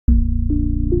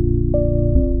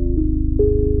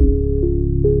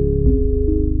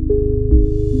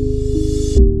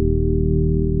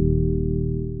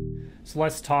So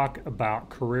let's talk about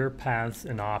career paths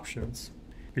and options.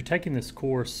 You're taking this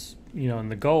course,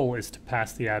 and the goal is to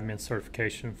pass the admin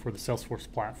certification for the Salesforce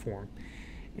platform.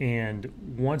 And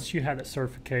once you have that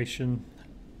certification,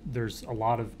 there's a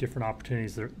lot of different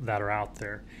opportunities that are out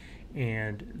there.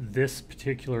 And this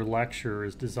particular lecture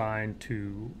is designed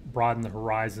to broaden the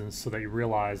horizons so that you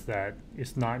realize that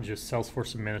it's not just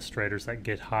Salesforce administrators that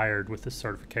get hired with this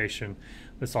certification.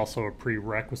 It's also a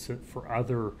prerequisite for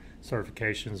other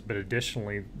certifications, but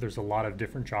additionally, there's a lot of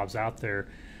different jobs out there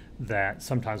that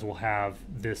sometimes will have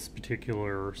this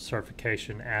particular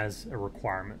certification as a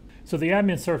requirement. So the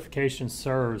admin certification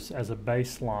serves as a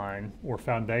baseline or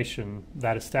foundation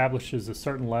that establishes a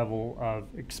certain level of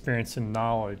experience and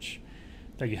knowledge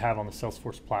that you have on the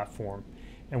Salesforce platform.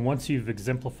 And once you've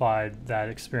exemplified that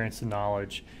experience and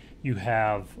knowledge, you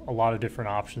have a lot of different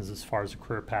options as far as the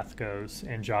career path goes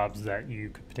and jobs that you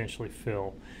could potentially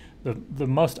fill. The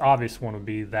most obvious one would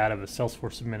be that of a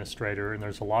Salesforce administrator, and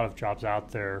there's a lot of jobs out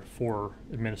there for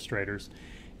administrators.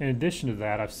 In addition to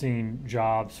that, I've seen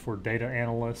jobs for data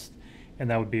analysts, and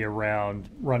that would be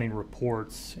around running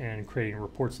reports and creating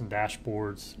reports and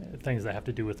dashboards, things that have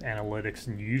to do with analytics,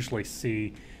 and you usually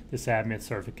see this admin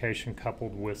certification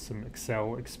coupled with some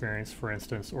Excel experience, for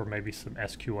instance, or maybe some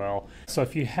SQL. So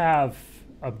if you have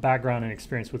a background and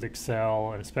experience with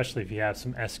Excel, and especially if you have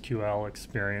some SQL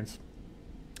experience,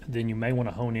 then you may want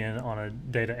to hone in on a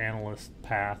data analyst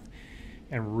path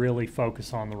and really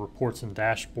focus on the reports and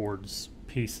dashboards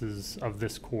pieces of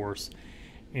this course.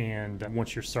 And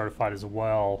once you're certified as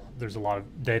well, there's a lot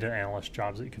of data analyst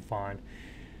jobs that you can find.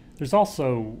 There's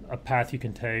also a path you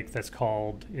can take that's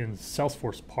called, in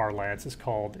Salesforce parlance, it's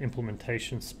called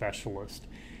implementation specialist.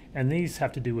 And these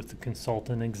have to do with the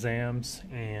consultant exams.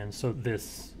 And so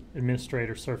this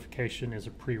administrator certification is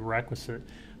a prerequisite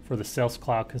for the Sales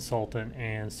Cloud Consultant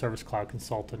and Service Cloud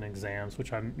Consultant exams,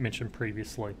 which I mentioned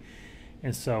previously.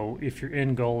 And so if your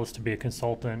end goal is to be a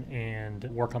consultant and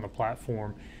work on the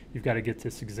platform, you've got to get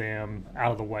this exam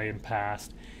out of the way and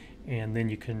passed. And then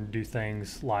you can do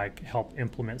things like help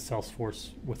implement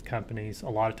Salesforce with companies. A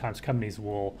lot of times companies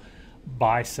will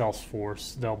buy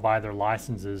Salesforce, they'll buy their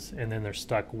licenses, and then they're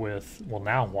stuck with, well,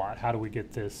 now what? How do we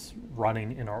get this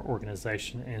running in our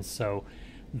organization? And so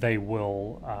they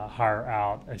will hire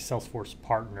out a Salesforce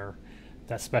partner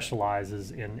that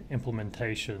specializes in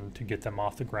implementation to get them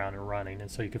off the ground and running. And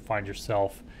so you could find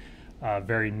yourself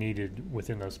very needed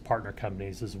within those partner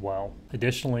companies as well.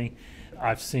 Additionally,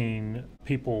 I've seen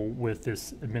people with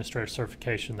this administrator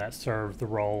certification that serve the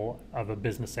role of a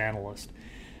business analyst.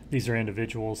 These are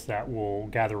individuals that will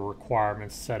gather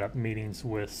requirements, set up meetings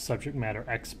with subject matter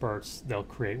experts. They'll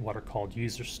create what are called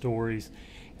user stories,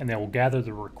 and they will gather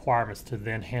the requirements to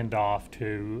then hand off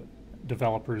to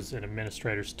developers and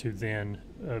administrators to then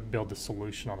build the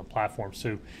solution on the platform.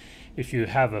 So if you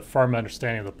have a firm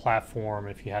understanding of the platform,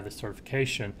 if you have the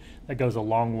certification, that goes a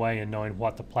long way in knowing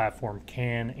what the platform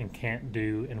can and can't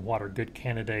do and what are good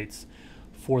candidates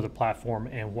for the platform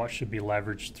and what should be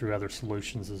leveraged through other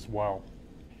solutions as well.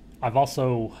 I've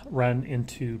also run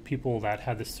into people that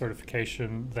have this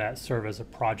certification that serve as a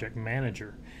project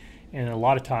manager. And a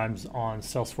lot of times on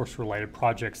Salesforce related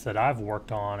projects that I've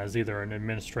worked on as either an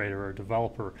administrator or a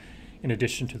developer, in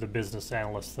addition to the business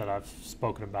analysts that I've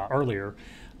spoken about earlier,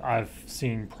 I've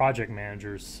seen project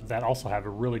managers that also have a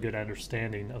really good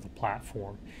understanding of the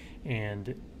platform.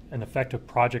 And an effective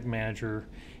project manager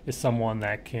is someone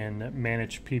that can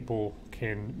manage people,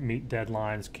 can meet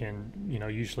deadlines, can,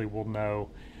 usually will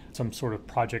know some sort of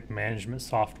project management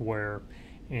software,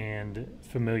 and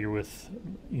familiar with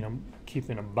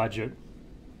keeping a budget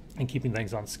and keeping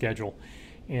things on schedule.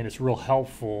 And it's real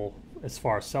helpful as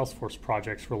far as Salesforce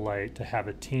projects relate to have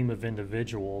a team of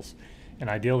individuals, and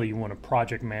ideally you want a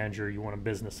project manager, you want a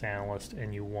business analyst,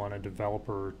 and you want a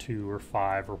developer or 2 or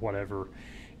 5 or whatever.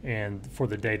 And for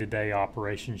the day-to-day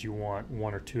operations, you want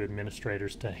 1 or 2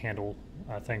 administrators to handle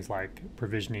things like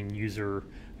provisioning user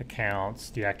accounts,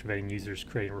 deactivating users,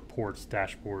 creating reports,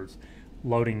 dashboards,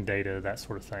 loading data, that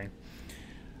sort of thing.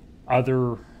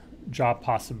 Other job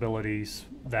possibilities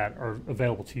that are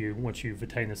available to you once you've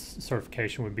attained this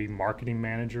certification would be marketing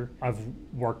manager. I've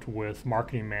worked with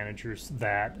marketing managers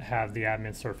that have the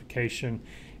admin certification,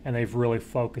 and they've really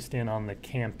focused in on the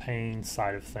campaign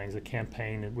side of things. A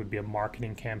campaign, it would be a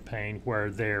marketing campaign where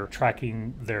they're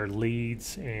tracking their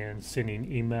leads and sending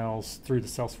emails through the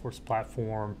Salesforce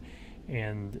platform.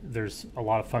 And there's a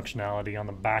lot of functionality on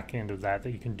the back end of that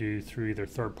you can do through either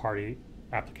third-party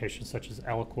applications such as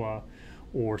Eloqua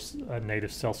or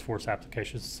native Salesforce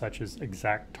applications such as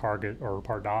ExactTarget or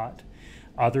Pardot.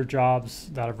 Other jobs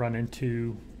that I've run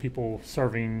into, people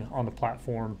serving on the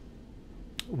platform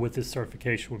with this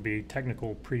certification would be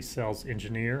technical pre-sales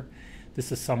engineer.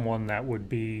 This is someone that would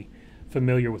be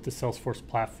familiar with the Salesforce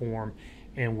platform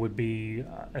and would be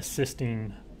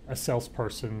assisting a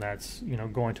salesperson that's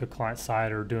going to a client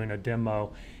site or doing a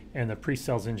demo. And the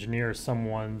pre-sales engineer is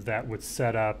someone that would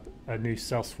set up a new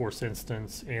Salesforce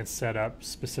instance and set up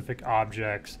specific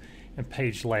objects and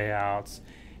page layouts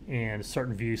and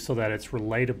certain views so that it's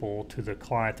relatable to the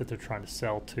client that they're trying to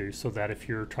sell to, so that if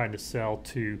you're trying to sell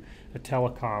to a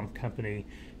telecom company,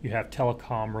 you have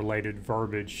telecom related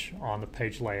verbiage on the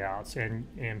page layouts and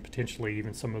potentially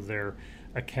even some of their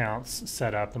accounts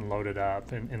set up and loaded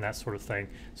up and that sort of thing,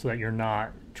 so that you're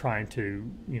not trying to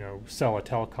sell a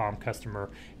telecom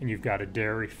customer and you've got a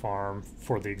dairy farm,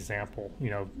 for the example.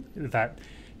 That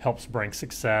helps bring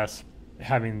success.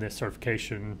 Having this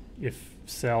certification, if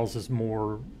sales is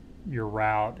more your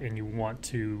route and you want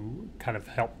to kind of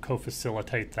help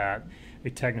co-facilitate that, a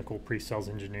technical pre-sales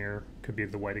engineer could be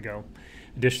the way to go.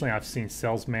 Additionally, I've seen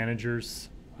sales managers,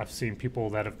 I've seen people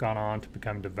that have gone on to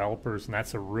become developers, and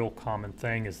that's a real common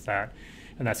thing,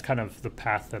 and that's kind of the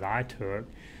path that I took,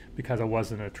 because I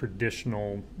wasn't a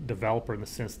traditional developer in the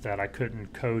sense that I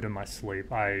couldn't code in my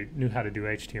sleep. I knew how to do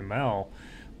HTML,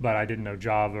 but I didn't know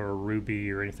Java or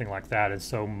Ruby or anything like that. And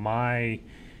so my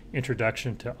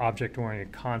introduction to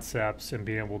object-oriented concepts and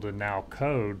being able to now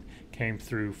code came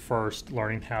through first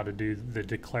learning how to do the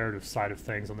declarative side of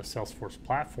things on the Salesforce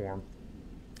platform.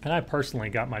 And I personally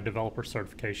got my developer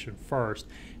certification first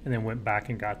and then went back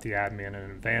and got the admin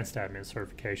and advanced admin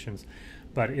certifications.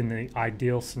 But in the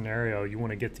ideal scenario, you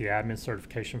want to get the admin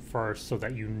certification first so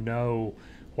that you know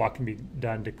what can be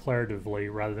done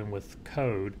declaratively rather than with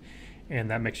code, and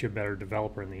that makes you a better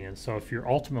developer in the end. So if you're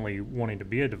ultimately wanting to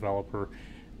be a developer,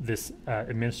 this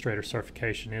administrator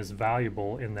certification is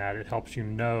valuable in that it helps you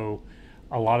know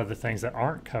a lot of the things that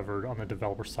aren't covered on the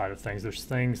developer side of things. There's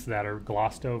things that are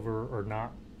glossed over or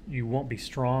not, you won't be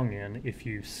strong in if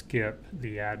you skip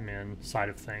the admin side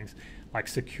of things, like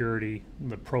security,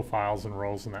 the profiles and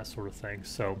roles and that sort of thing.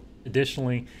 So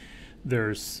additionally,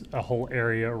 there's a whole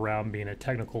area around being a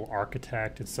technical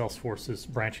architect, and Salesforce is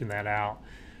branching that out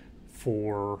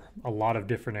for a lot of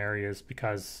different areas,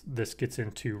 because this gets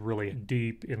into really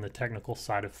deep in the technical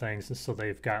side of things. And so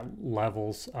they've got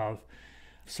levels of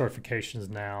certifications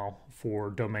now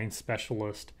for domain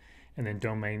specialist, and then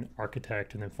domain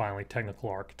architect, and then finally technical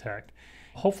architect.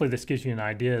 Hopefully this gives you an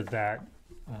idea that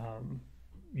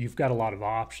you've got a lot of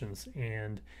options.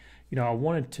 And I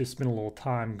wanted to spend a little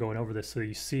time going over this so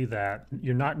you see that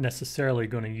you're not necessarily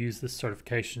going to use this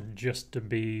certification just to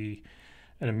be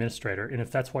an administrator. And if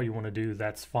that's what you want to do,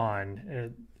 that's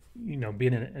fine.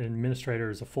 Being an administrator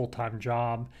is a full-time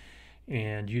job,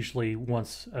 and usually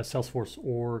once a Salesforce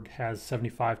org has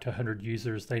 75 to 100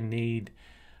 users, they need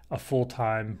a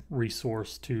full-time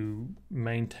resource to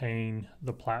maintain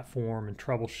the platform and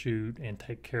troubleshoot and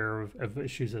take care of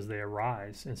issues as they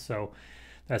arise. And so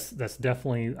that's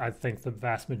definitely, I think, the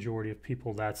vast majority of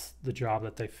people, that's the job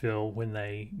that they fill when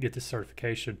they get this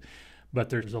certification. But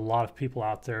there's a lot of people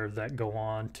out there that go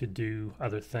on to do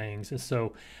other things. And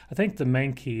so I think the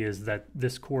main key is that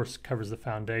this course covers the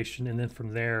foundation, and then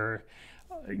from there,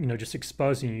 just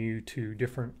exposing you to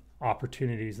different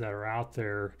opportunities that are out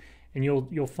there, and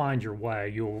you'll find your way.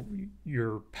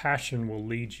 Your passion will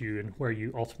lead you in where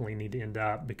you ultimately need to end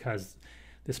up, because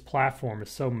this platform is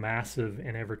so massive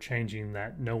and ever-changing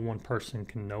that no one person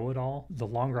can know it all. The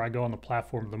longer I go on the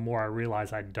platform, the more I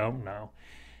realize I don't know.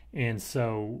 And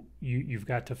so you've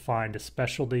got to find a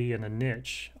specialty and a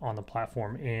niche on the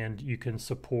platform, and you can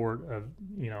support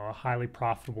a highly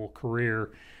profitable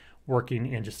career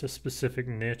working in just a specific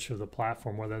niche of the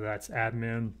platform, whether that's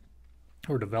admin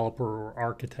or developer or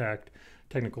architect,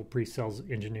 technical pre-sales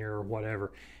engineer, or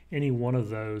whatever. Any one of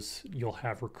those, you'll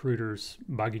have recruiters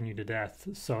bugging you to death.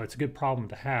 So it's a good problem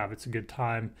to have. It's a good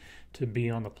time to be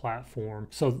on the platform.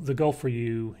 So the goal for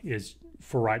you is,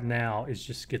 for right now, is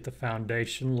just get the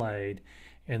foundation laid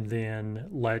and then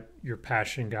let your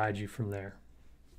passion guide you from there.